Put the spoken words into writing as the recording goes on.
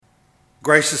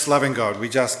Gracious, loving God, we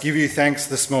just give you thanks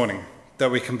this morning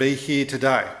that we can be here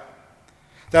today,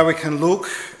 that we can look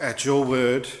at your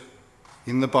word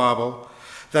in the Bible,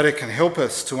 that it can help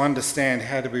us to understand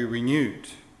how to be renewed,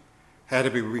 how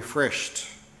to be refreshed,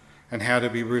 and how to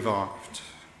be revived.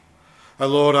 O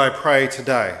Lord, I pray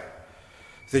today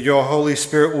that your Holy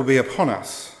Spirit will be upon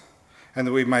us and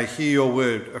that we may hear your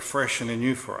word afresh and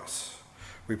anew for us.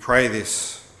 We pray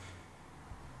this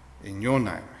in your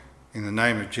name, in the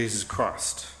name of Jesus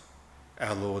Christ,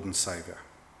 our Lord and Saviour.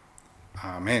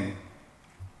 Amen.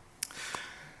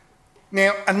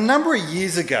 Now, a number of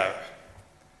years ago,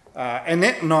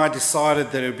 Annette and I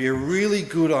decided that it would be a really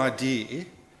good idea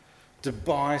to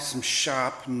buy some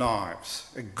sharp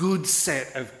knives, a good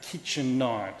set of kitchen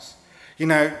knives. You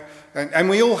know, and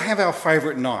we all have our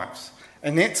favourite knives.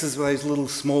 Annette's is those little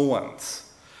small ones.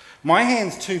 My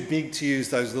hand's too big to use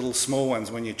those little small ones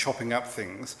when you're chopping up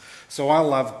things, so I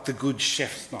love the good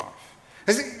chef's knife.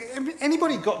 Has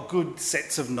anybody got good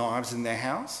sets of knives in their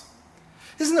house?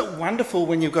 Isn't it wonderful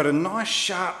when you've got a nice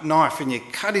sharp knife and you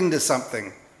cut into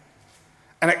something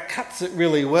and it cuts it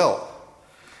really well?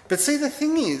 But see, the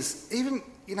thing is, even,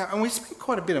 and we spend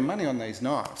quite a bit of money on these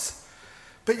knives,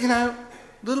 but a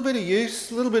little bit of use,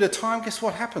 a little bit of time, guess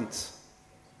what happens?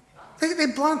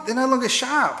 They're blunt, they're no longer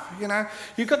sharp,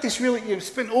 You've got this you've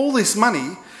spent all this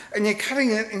money and you're cutting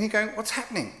it and you're going, what's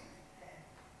happening?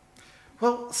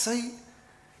 Well, see,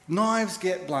 knives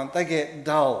get blunt, they get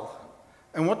dull.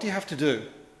 And what do you have to do?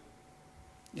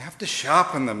 You have to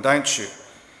sharpen them, don't you?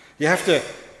 You have to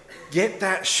get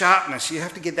that sharpness, you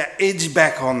have to get that edge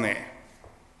back on there.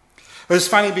 It was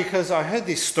funny because I heard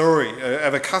this story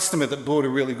of a customer that bought a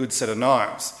really good set of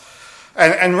knives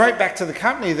and wrote back to the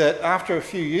company that after a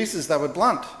few uses they were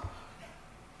blunt.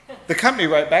 The company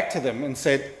wrote back to them and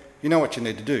said, you know what you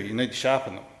need to do, you need to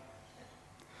sharpen them.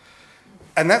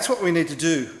 And that's what we need to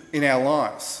do in our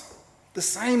lives. The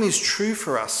same is true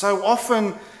for us. So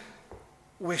often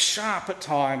we're sharp at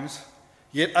times,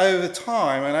 yet over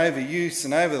time and over use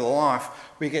and over the life,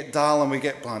 we get dull and we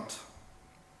get blunt.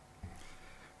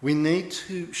 We need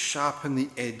to sharpen the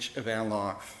edge of our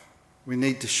life. We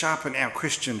need to sharpen our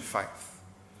Christian faith.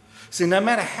 See, no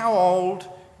matter how old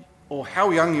or how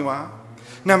young you are,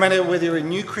 no matter whether you're a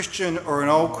new Christian or an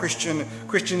old Christian,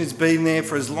 Christian has been there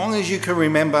for as long as you can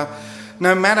remember,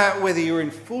 no matter whether you're in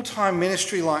full-time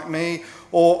ministry like me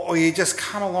or you just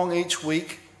come along each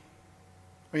week,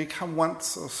 or you come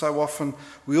once or so often,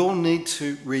 we all need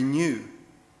to renew.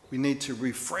 We need to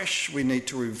refresh. We need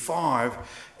to revive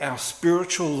our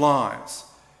spiritual lives.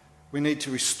 We need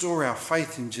to restore our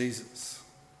faith in Jesus.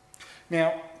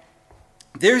 Now,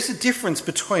 there is a difference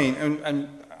between, and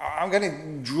I'm going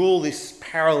to draw this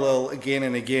parallel again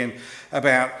and again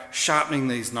about sharpening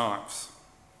these knives.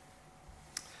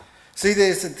 See,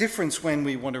 there's a difference when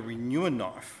we want to renew a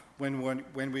knife, when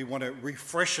we want to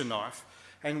refresh a knife,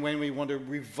 and when we want to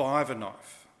revive a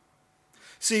knife.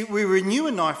 See, we renew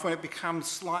a knife when it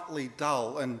becomes slightly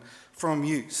dull and from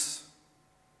use.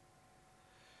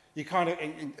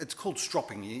 It's called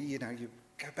stropping. You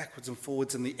go backwards and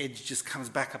forwards and the edge just comes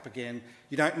back up again.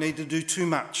 You don't need to do too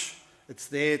much. It's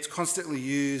there, it's constantly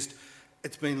used,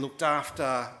 it's been looked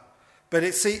after. But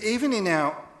even in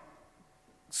our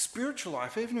spiritual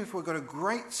life, even if we've got a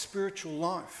great spiritual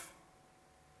life,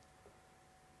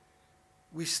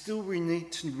 we still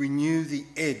need to renew the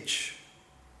edge,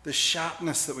 the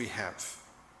sharpness that we have.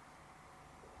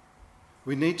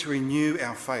 We need to renew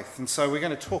our faith. And so we're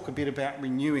going to talk a bit about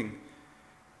renewing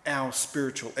our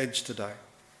spiritual edge today.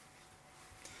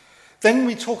 Then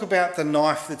we talk about the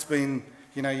knife that's been,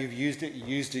 you've used it,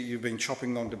 you've been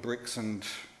chopping onto bricks and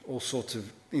all sorts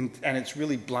of, and it's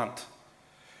really blunt.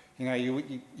 You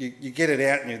get it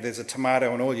out and there's a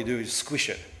tomato and all you do is squish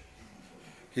it.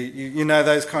 You know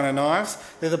those kind of knives?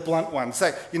 They're the blunt ones.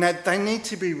 So, they need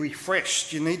to be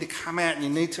refreshed. You need to come out and you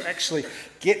need to actually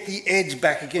get the edge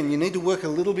back again. You need to work a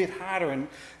little bit harder and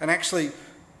actually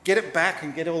get it back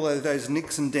and get all of those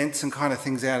nicks and dents and kind of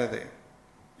things out of there.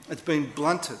 It's been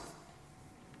blunted.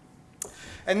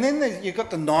 And then you've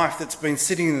got the knife that's been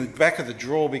sitting in the back of the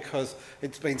drawer because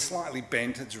it's been slightly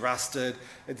bent, it's rusted,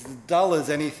 it's as dull as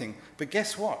anything. But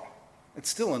guess what? It's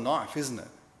still a knife, isn't it?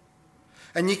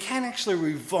 And you can actually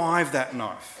revive that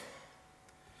knife.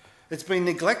 It's been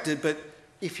neglected, but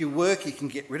if you work, you can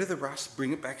get rid of the rust,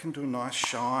 bring it back into a nice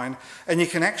shine, and you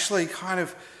can actually kind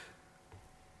of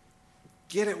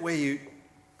get it where you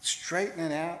straighten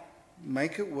it out,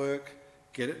 make it work,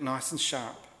 get it nice and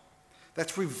sharp.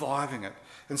 That's reviving it.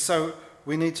 And so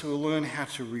we need to learn how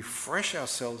to refresh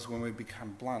ourselves when we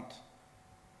become blunt.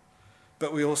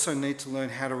 But we also need to learn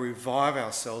how to revive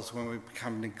ourselves when we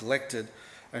become neglected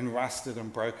and rusted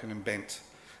and broken and bent.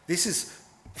 This is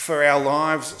for our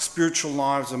lives, spiritual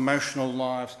lives, emotional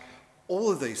lives,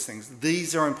 all of these things.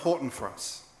 These are important for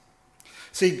us.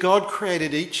 See, God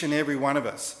created each and every one of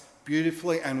us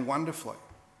beautifully and wonderfully.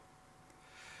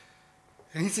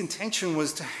 And his intention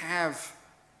was to have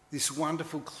this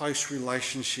wonderful, close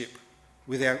relationship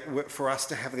for us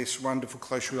to have this wonderful,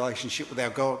 close relationship with our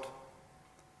God.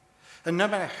 And no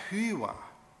matter who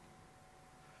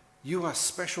you are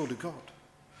special to God.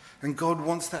 And God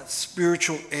wants that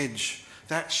spiritual edge,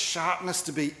 that sharpness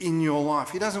to be in your life.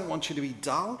 He doesn't want you to be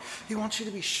dull. He wants you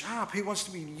to be sharp. He wants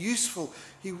you to be useful.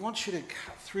 He wants you to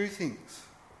cut through things.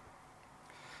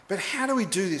 But how do we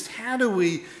do this? How do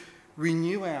we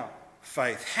renew our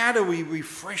faith? How do we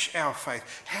refresh our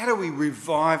faith? How do we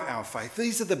revive our faith?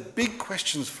 These are the big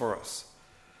questions for us.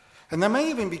 And they may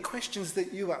even be questions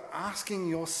that you are asking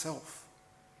yourself.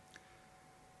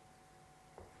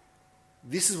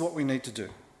 This is what we need to do.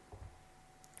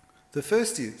 The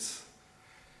first is,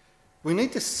 we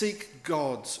need to seek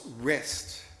God's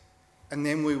rest, and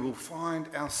then we will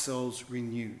find ourselves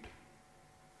renewed.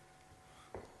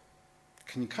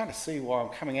 Can you kind of see why I'm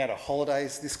coming out of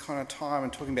holidays this kind of time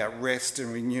and talking about rest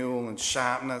and renewal and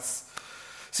sharpness?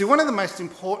 See, one of the most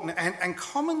important and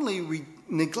commonly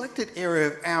neglected area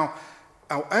of our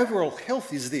overall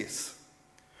health is this.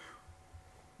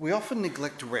 We often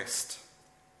neglect rest.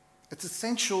 It's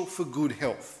essential for good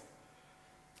health.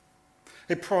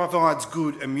 It provides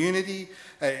good immunity,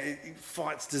 it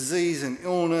fights disease and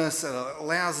illness, it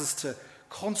allows us to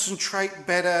concentrate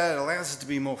better, it allows us to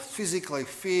be more physically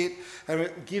fit, and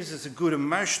it gives us a good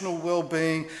emotional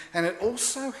well-being, and it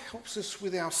also helps us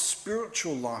with our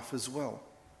spiritual life as well.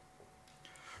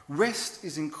 Rest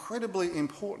is incredibly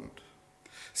important.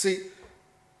 See,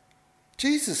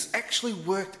 Jesus actually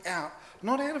worked out,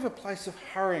 not out of a place of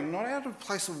hurrying, not out of a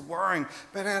place of worrying,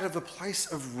 but out of a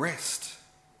place of rest.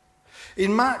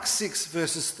 In Mark 6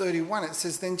 verses 31 it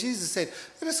says, "Then Jesus said,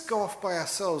 'Let us go off by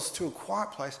ourselves to a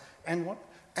quiet place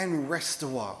and rest a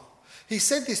while.'" He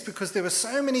said this because there were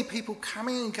so many people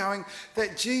coming and going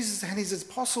that Jesus and his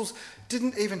apostles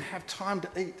didn't even have time to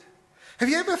eat. Have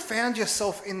you ever found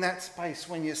yourself in that space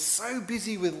when you're so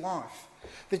busy with life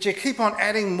that you keep on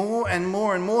adding more and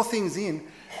more and more things in,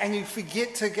 and you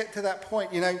forget to get to that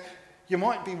point? You know, you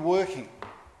might be working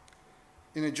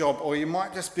in a job, or you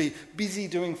might just be busy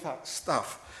doing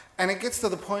stuff, and it gets to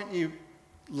the point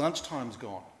lunchtime's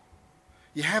gone.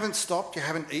 You haven't stopped, you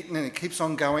haven't eaten, and it keeps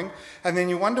on going, and then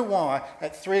you wonder why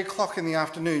at 3 o'clock in the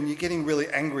afternoon you're getting really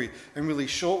angry and really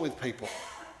short with people.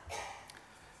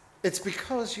 It's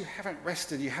because you haven't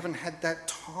rested, you haven't had that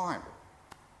time.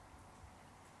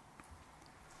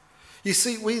 You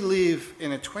see, we live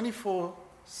in a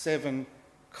 24/7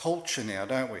 culture now,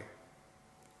 don't we?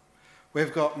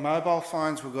 We've got mobile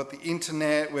phones, we've got the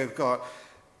internet, we've got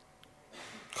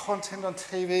content on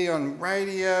TV, on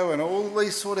radio, and all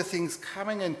these sort of things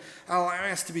coming and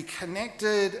allowing us to be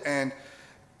connected and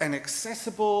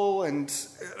accessible and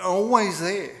always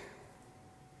there.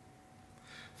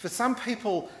 For some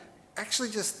people,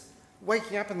 actually just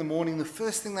waking up in the morning, the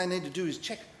first thing they need to do is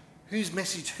check who's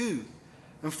messaged who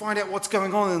and find out what's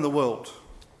going on in the world.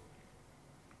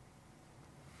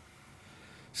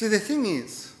 See, the thing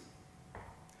is,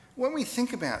 when we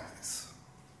think about this,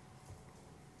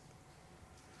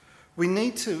 we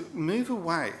need to move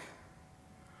away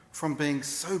from being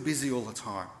so busy all the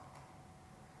time.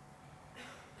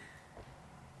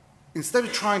 Instead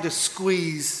of trying to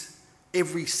squeeze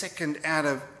every second out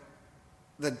of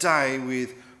the day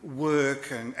with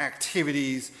work and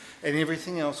activities and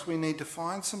everything else, we need to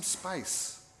find some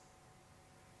space.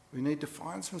 We need to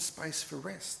find some space for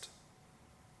rest.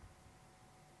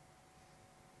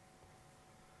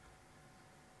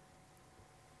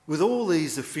 With all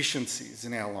these efficiencies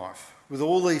in our life, with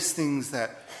all these things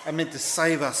that are meant to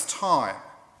save us time,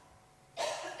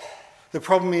 the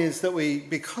problem is that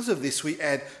because of this, we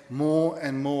add more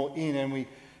and more in, and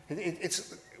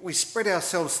we spread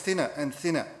ourselves thinner and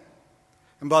thinner.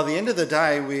 And by the end of the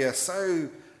day, we are so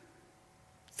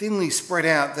thinly spread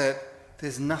out that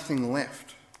there's nothing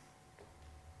left.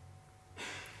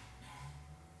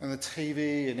 And the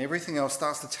TV and everything else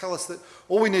starts to tell us that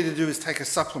all we need to do is take a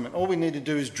supplement. All we need to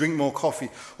do is drink more coffee.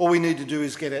 All we need to do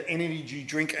is get an energy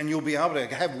drink and you'll be able to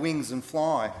have wings and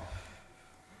fly.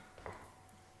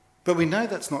 But we know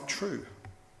that's not true.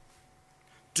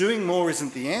 Doing more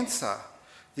isn't the answer.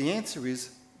 The answer is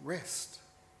rest.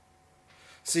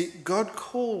 See, God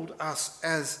called us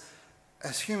as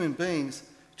human beings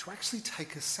to actually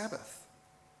take a Sabbath.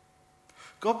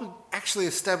 God actually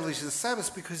established the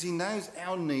Sabbath because he knows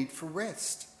our need for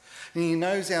rest. And he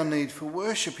knows our need for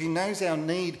worship. He knows our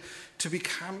need to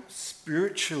become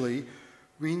spiritually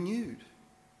renewed.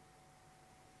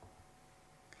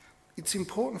 It's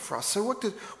important for us. So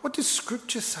what does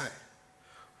Scripture say?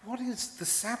 What is the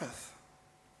Sabbath?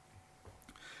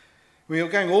 We are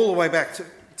going all the way back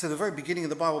to the very beginning of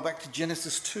the Bible, back to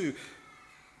Genesis 2,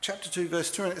 chapter 2,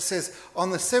 verse 2, and it says, on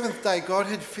the seventh day God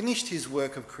had finished his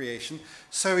work of creation,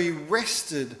 so he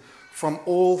rested from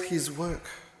all his work.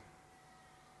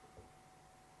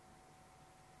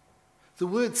 The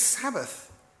word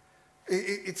Sabbath,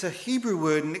 it's a Hebrew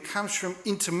word, and it comes from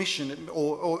intermission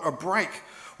or a break,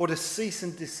 or to cease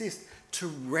and desist, to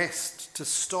rest, to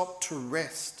stop, to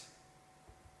rest.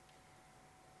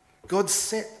 God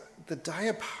set the day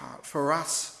apart for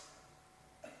us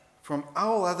from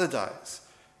all other days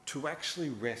to actually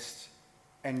rest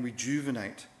and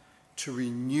rejuvenate, to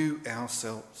renew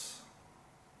ourselves.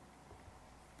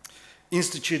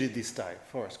 Instituted this day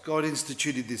for us. God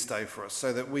instituted this day for us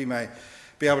so that we may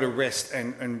be able to rest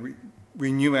and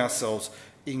renew ourselves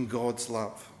in God's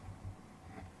love.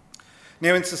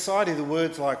 Now, in society, the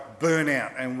words like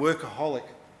burnout and workaholic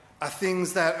are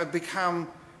things that have become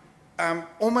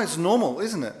almost normal,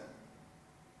 isn't it?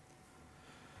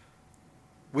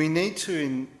 We need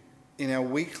to, on a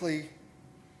weekly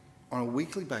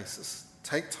basis,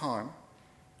 take time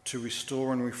to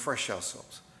restore and refresh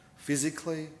ourselves,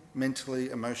 physically, mentally,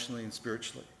 emotionally, and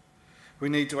spiritually. We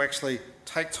need to actually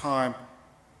take time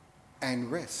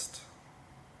and rest.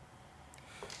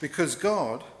 Because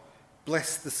God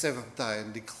blessed the seventh day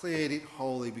and declared it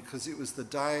holy because it was the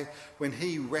day when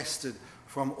he rested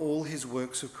from all his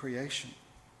works of creation.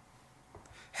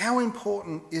 How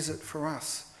important is it for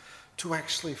us to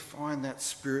actually find that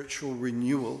spiritual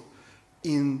renewal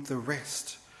in the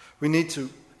rest? We need to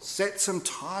set some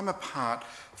time apart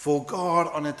for God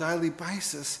on a daily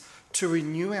basis to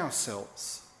renew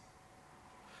ourselves.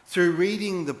 Through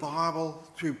reading the Bible,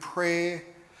 through prayer.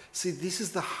 See, this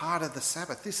is the heart of the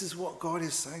Sabbath. This is what God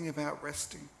is saying about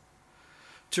resting.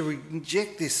 To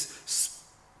reject this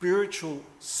spiritual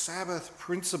Sabbath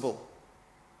principle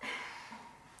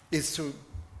is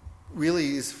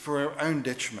for our own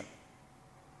detriment.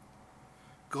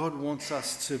 God wants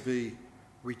us to be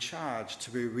recharged,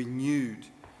 to be renewed,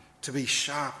 to be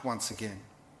sharp once again.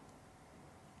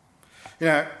 You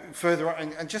know, further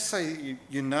on, and just so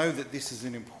you know that this is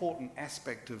an important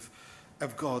aspect of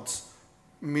God's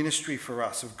ministry for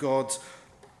us, of God's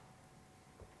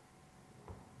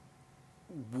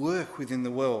work within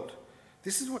the world.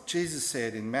 This is what Jesus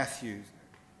said in Matthew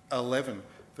 11,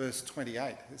 verse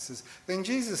 28. It says, "Then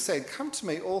Jesus said, 'Come to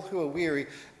me, all who are weary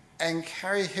and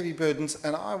carry heavy burdens,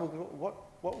 and I will,'"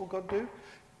 what will God do?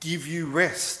 "Give you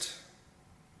rest.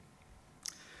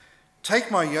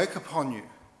 Take my yoke upon you.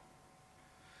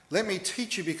 Let me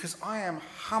teach you, because I am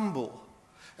humble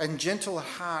and gentle at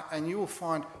heart, and you will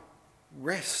find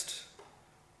rest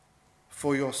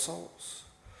for your souls.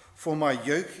 For my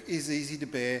yoke is easy to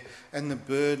bear, and the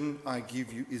burden I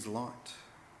give you is light."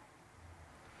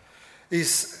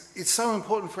 It's so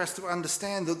important for us to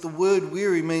understand that the word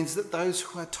weary means that those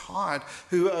who are tired,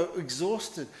 who are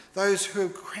exhausted, those who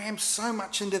have crammed so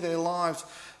much into their lives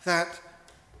that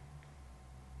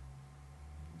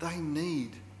they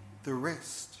need the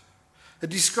rest. It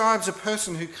describes a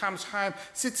person who comes home,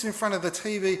 sits in front of the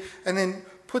TV, and then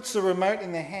puts the remote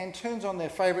in their hand, turns on their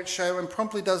favourite show, and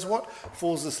promptly does what?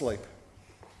 Falls asleep.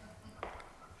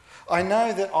 I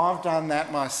know that I've done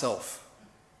that myself.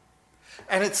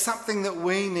 And it's something that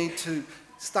we need to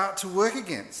start to work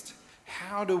against.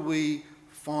 How do we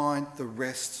find the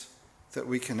rest that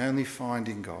we can only find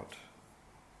in God?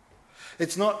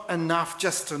 It's not enough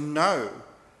just to know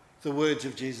the words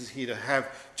of Jesus here, to have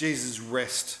Jesus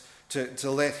rest,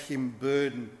 to let him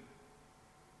burden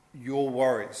your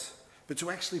worries, but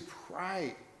to actually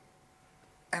pray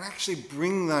and actually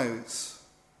bring those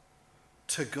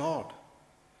to God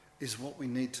is what we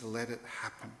need to let it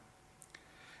happen.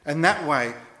 And that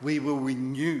way we will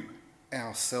renew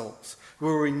ourselves.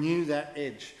 We'll renew that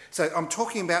edge. So I'm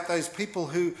talking about those people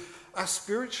who are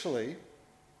spiritually,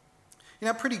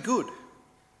 pretty good.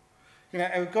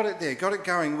 We've got it there, got it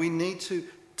going. We need to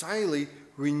daily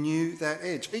renew that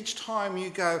edge. Each time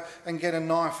you go and get a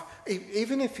knife,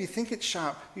 even if you think it's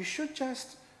sharp, you should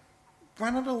just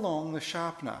run it along the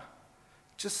sharpener,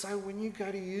 just so when you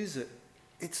go to use it,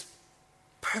 it's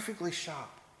perfectly sharp,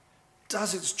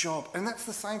 does its job. And that's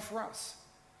the same for us.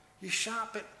 You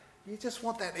sharp it, you just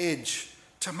want that edge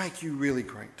to make you really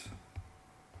great.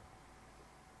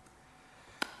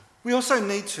 We also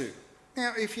need to.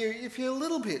 Now, if you're a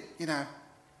little bit,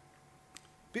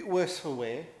 bit worse for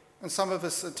wear, and some of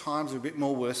us at times are a bit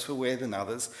more worse for wear than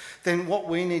others, then what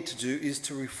we need to do is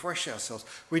to refresh ourselves.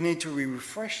 We need to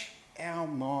refresh our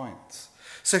minds.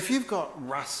 So if you've got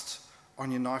rust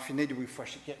on your knife, you need to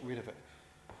refresh it, get rid of it.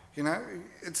 You know,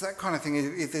 it's that kind of thing.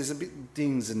 If there's a bit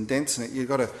dings and dents in it, you've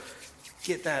got to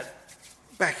get that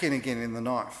back in again in the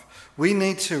knife. We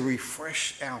need to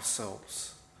refresh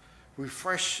ourselves.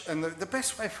 Refresh, and the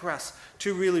best way for us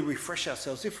to really refresh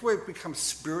ourselves, if we've become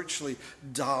spiritually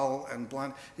dull and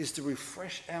blunt, is to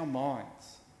refresh our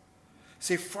minds.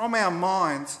 See, from our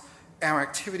minds, our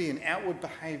activity and outward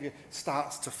behaviour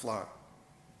starts to flow.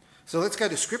 So let's go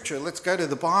to Scripture, let's go to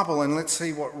the Bible, and let's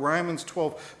see what Romans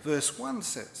 12 verse 1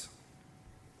 says.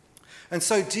 And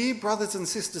so, dear brothers and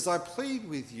sisters, I plead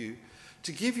with you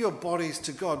to give your bodies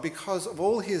to God because of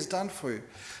all he has done for you.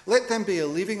 Let them be a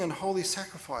living and holy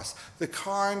sacrifice, the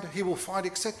kind he will find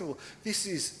acceptable. This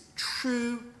is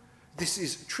truly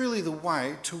the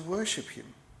way to worship him.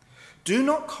 Do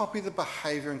not copy the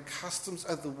behaviour and customs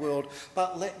of the world,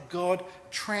 but let God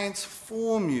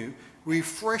transform you,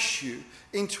 refresh you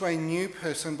into a new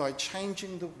person by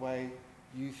changing the way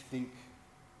you think.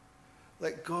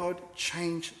 Let God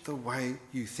change the way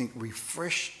you think.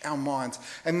 Refresh our minds.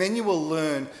 And then you will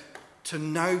learn to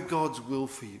know God's will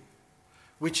for you,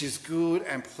 which is good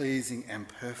and pleasing and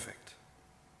perfect.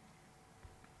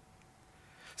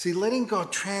 See, letting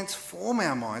God transform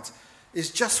our minds is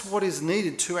just what is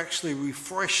needed to actually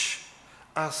refresh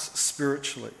us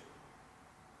spiritually.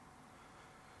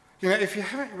 You know, if you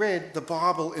haven't read the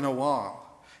Bible in a while,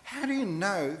 how do you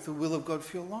know the will of God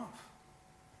for your life?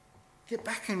 Get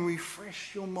back and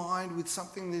refresh your mind with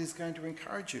something that is going to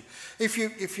encourage you. If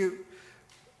you're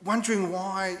wondering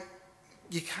why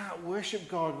you can't worship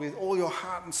God with all your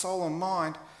heart and soul and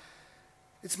mind,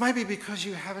 it's maybe because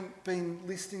you haven't been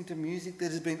listening to music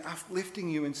that has been uplifting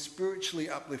you and spiritually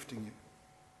uplifting you.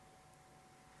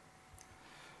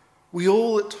 We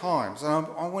all at times, and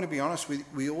I want to be honest with you,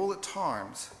 we all at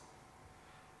times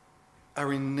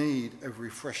are in need of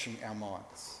refreshing our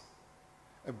minds,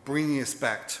 of bringing us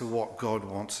back to what God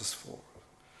wants us for.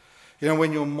 You know,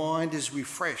 when your mind is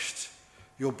refreshed,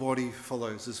 your body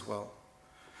follows as well.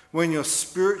 When you're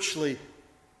spiritually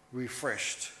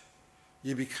refreshed,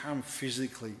 you become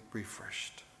physically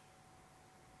refreshed.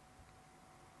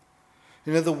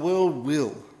 You know, the world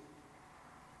will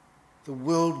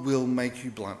make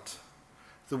you blunt.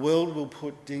 The world will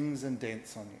put dings and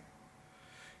dents on you.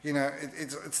 You know,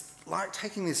 it's like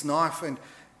taking this knife and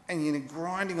you know,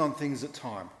 grinding on things at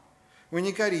time. When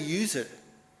you go to use it,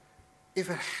 if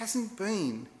it hasn't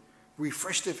been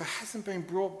refreshed, if it hasn't been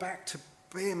brought back to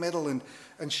bare metal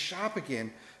and sharp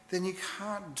again, then you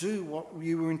can't do what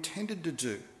you were intended to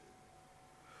do.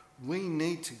 We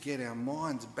need to get our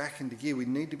minds back into gear. We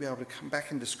need to be able to come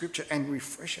back into Scripture and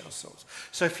refresh ourselves.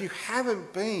 So if you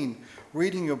haven't been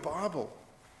reading your Bible,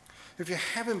 if you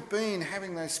haven't been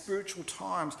having those spiritual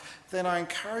times, then I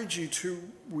encourage you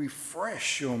to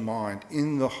refresh your mind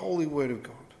in the Holy Word of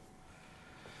God.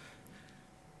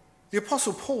 The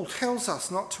Apostle Paul tells us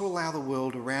not to allow the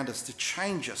world around us to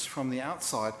change us from the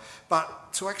outside,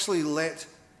 but to actually let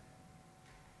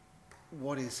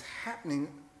what is happening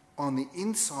on the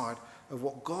inside of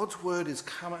what God's Word has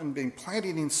come and been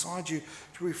planted inside you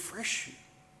to refresh you.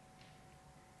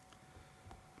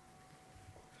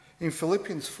 In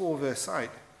Philippians 4 verse 8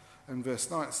 and verse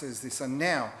 9 it says this, and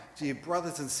now, dear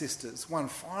brothers and sisters, one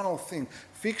final thing,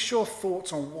 fix your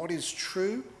thoughts on what is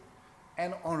true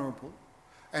and honourable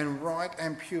and right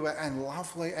and pure and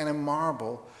lovely and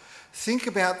admirable. Think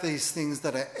about these things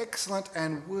that are excellent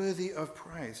and worthy of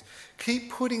praise.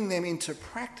 Keep putting them into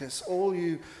practice, all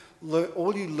you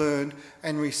learned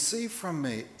and received from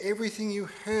me, everything you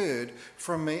heard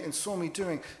from me and saw me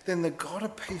doing, then the God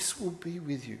of peace will be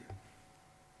with you.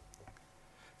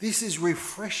 This is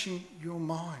refreshing your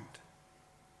mind.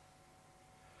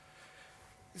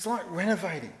 It's like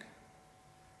renovating.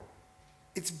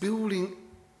 It's building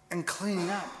and cleaning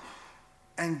up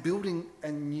and building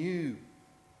a new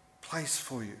place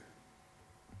for you.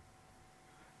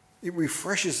 It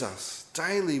refreshes us.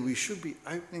 Daily we should be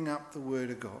opening up the Word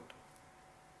of God.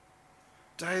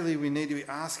 Daily we need to be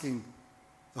asking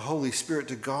the Holy Spirit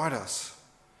to guide us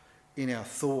in our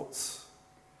thoughts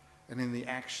and in the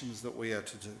actions that we are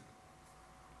to do.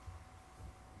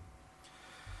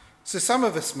 So some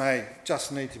of us may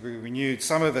just need to be renewed,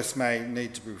 some of us may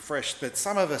need to be refreshed, but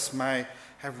some of us may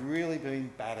have really been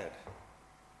battered.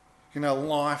 You know,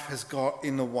 life has got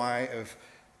in the way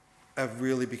of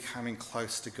really becoming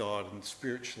close to God and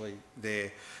spiritually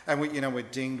there. And we're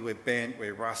dinged, we're bent,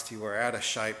 we're rusty, we're out of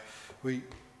shape.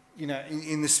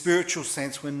 In the spiritual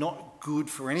sense, we're not good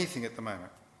for anything at the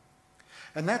moment.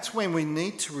 And that's when we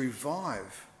need to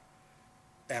revive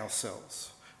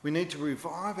ourselves. We need to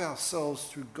revive ourselves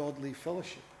through godly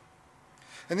fellowship.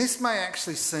 And this may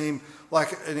actually seem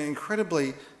like an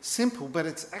incredibly simple, but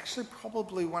it's actually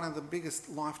probably one of the biggest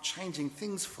life-changing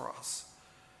things for us.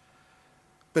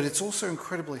 But it's also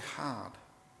incredibly hard.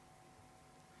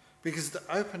 Because to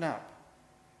open up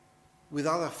with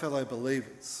other fellow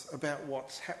believers about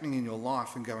what's happening in your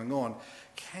life and going on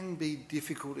can be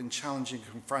difficult and challenging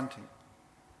and confronting.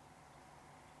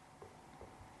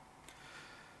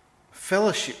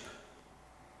 Fellowship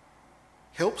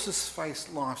helps us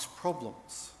face life's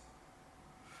problems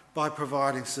by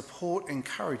providing support and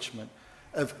encouragement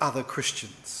of other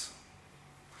Christians.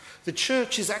 The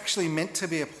church is actually meant to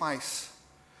be a place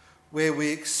where we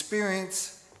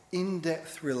experience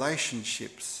in-depth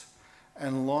relationships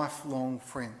and lifelong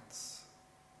friends.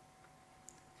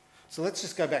 So let's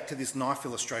just go back to this knife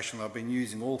illustration that I've been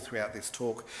using all throughout this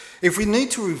talk. If we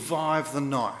need to revive the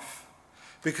knife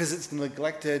because it's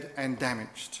neglected and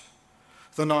damaged,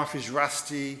 the knife is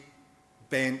rusty,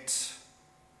 bent,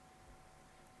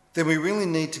 then we really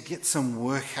need to get some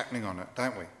work happening on it,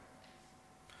 don't we?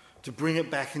 To bring it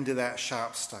back into that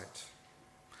sharp state.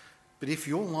 But if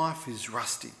your life is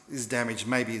rusty, is damaged,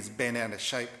 maybe it's bent out of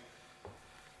shape,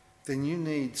 then you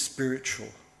need spiritual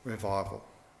revival.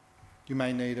 You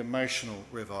may need emotional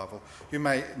revival. You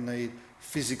may need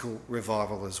physical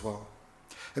revival as well.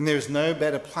 And there is no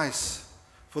better place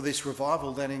for this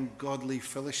revival than in godly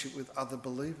fellowship with other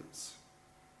believers.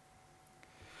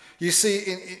 You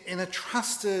see, in a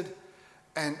trusted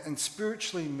and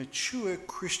spiritually mature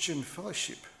Christian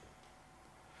fellowship,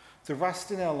 the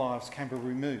rust in our lives can be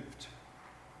removed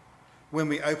when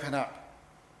we open up.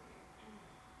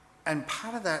 And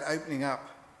part of that opening up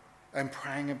and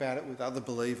praying about it with other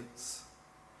believers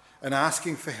and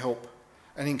asking for help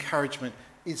and encouragement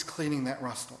is cleaning that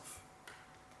rust off.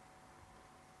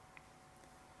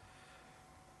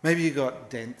 Maybe you've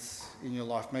got dents in your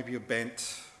life. Maybe you're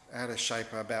bent, out of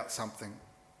shape about something.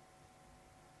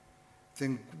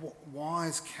 Then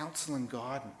wise counsel and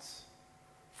guidance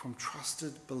from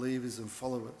trusted believers and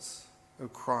followers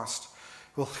of Christ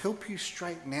will help you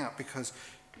straighten out, because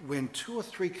when two or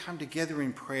three come together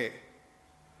in prayer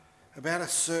about a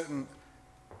certain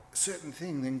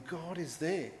thing, then God is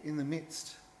there in the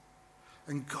midst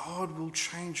and God will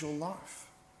change your life.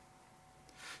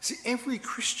 See, every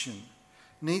Christian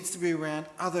needs to be around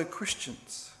other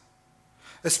Christians,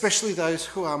 especially those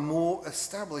who are more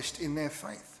established in their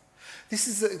faith. This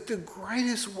is the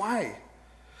greatest way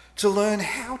to learn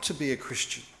how to be a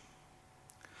Christian,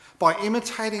 by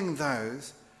imitating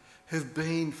those who've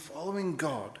been following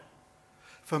God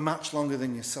for much longer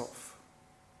than yourself.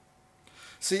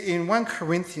 See, in 1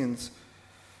 Corinthians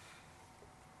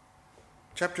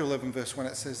chapter 11, verse 1,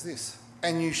 it says this,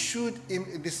 and you should,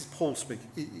 this is Paul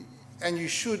speaking, and you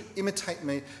should imitate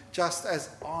me just as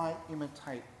I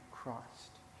imitate Christ.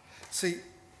 See,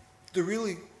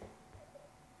 the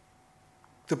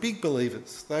big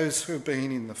believers, those who have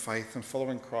been in the faith and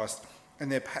following Christ,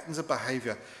 and their patterns of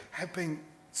behaviour have been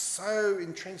so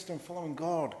entrenched in following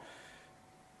God,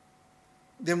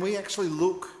 then we actually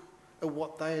look at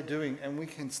what they are doing and we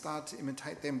can start to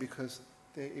imitate them because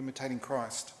they're imitating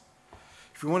Christ.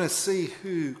 If you want to see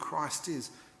who Christ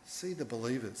is, see the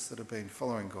believers that have been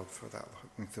following God for that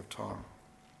length of time.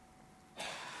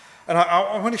 And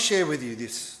I want to share with you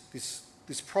this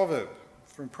proverb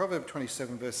from Proverb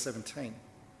 27, verse 17,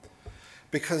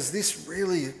 because this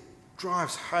really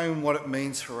drives home what it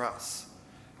means for us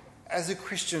as a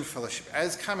Christian fellowship,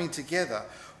 as coming together,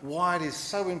 why it is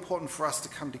so important for us to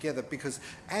come together, because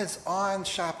as iron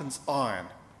sharpens iron,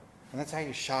 and that's how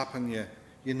you sharpen your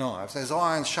knives, as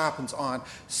iron sharpens iron,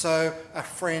 so a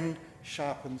friend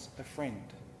sharpens a friend.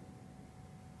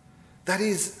 That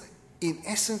is, in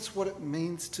essence, what it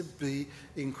means to be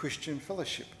in Christian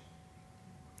fellowship.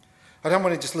 I don't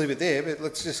want to just leave it there, but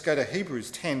let's just go to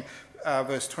Hebrews 10,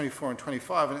 verse 24 and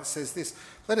 25, and it says this,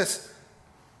 Let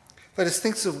us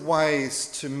think of ways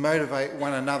to motivate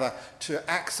one another to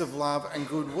acts of love and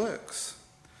good works.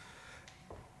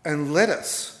 And let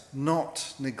us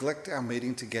not neglect our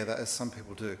meeting together as some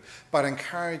people do, but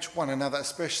encourage one another,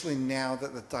 especially now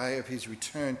that the day of his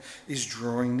return is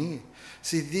drawing near.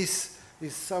 See, this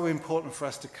is so important for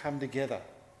us to come together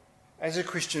as a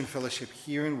Christian fellowship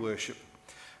here in worship,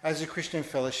 as a Christian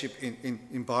fellowship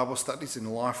in Bible studies, in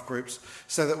life groups,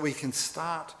 so that we can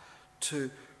start to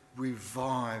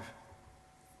revive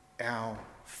our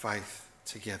faith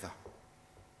together.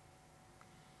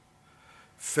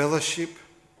 Fellowship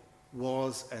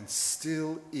was and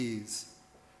still is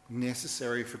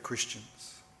necessary for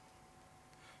Christians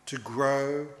to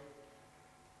grow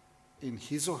in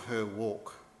his or her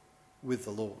walk with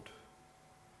the Lord.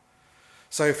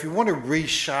 So if you want to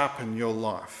resharpen your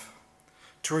life,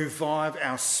 to revive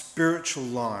our spiritual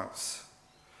lives,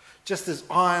 just as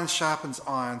iron sharpens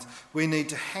irons, we need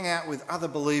to hang out with other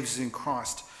believers in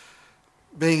Christ.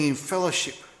 Being in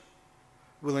fellowship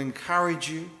will encourage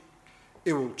you,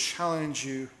 it will challenge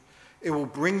you, it will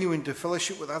bring you into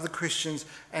fellowship with other Christians,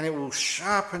 and it will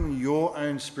sharpen your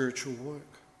own spiritual work.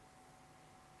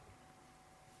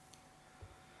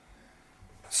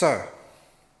 So,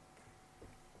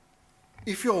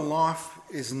 if your life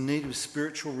is in need of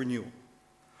spiritual renewal,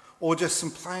 or just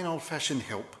some plain old-fashioned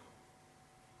help,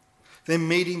 then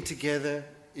meeting together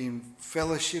in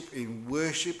fellowship, in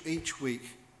worship each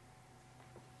week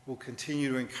will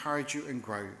continue to encourage you and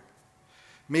grow you.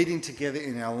 Meeting together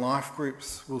in our life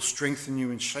groups will strengthen you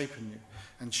and shapen you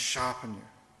and sharpen you.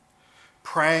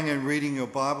 Praying and reading your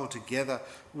Bible together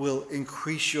will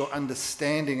increase your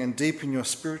understanding and deepen your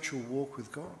spiritual walk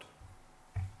with God.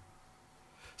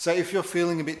 So if you're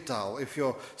feeling a bit dull, if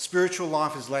your spiritual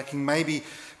life is lacking, maybe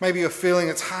you're feeling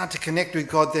it's hard to connect with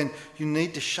God, then you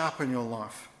need to sharpen your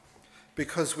life,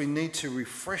 because we need to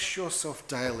refresh yourself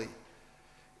daily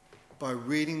by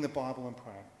reading the Bible and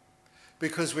praying,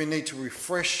 because we need to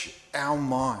refresh our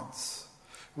minds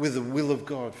with the will of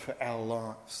God for our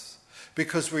lives,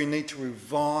 because we need to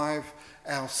revive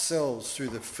ourselves through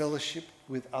the fellowship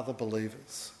with other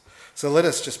believers. So let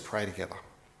us just pray together.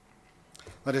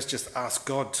 Let us just ask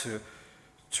God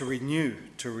to renew,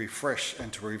 to refresh,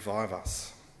 and to revive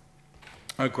us.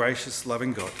 Oh, gracious,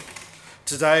 loving God,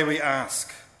 today we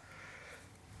ask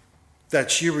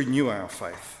that you renew our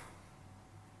faith,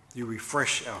 you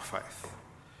refresh our faith,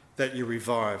 that you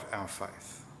revive our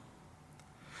faith.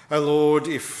 Oh Lord,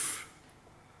 if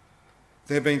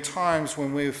there have been times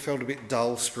when we've felt a bit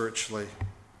dull spiritually,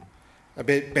 a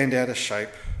bit bent out of shape,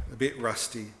 a bit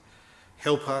rusty,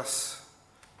 help us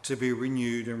to be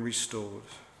renewed and restored.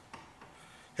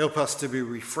 Help us to be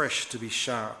refreshed, to be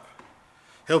sharp.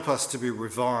 Help us to be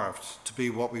revived, to be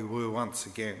what we were once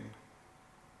again.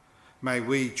 May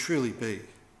we truly be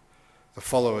the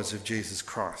followers of Jesus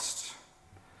Christ,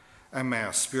 and may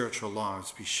our spiritual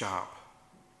lives be sharp.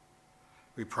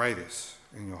 We pray this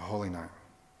in your holy name.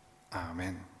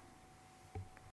 Amen.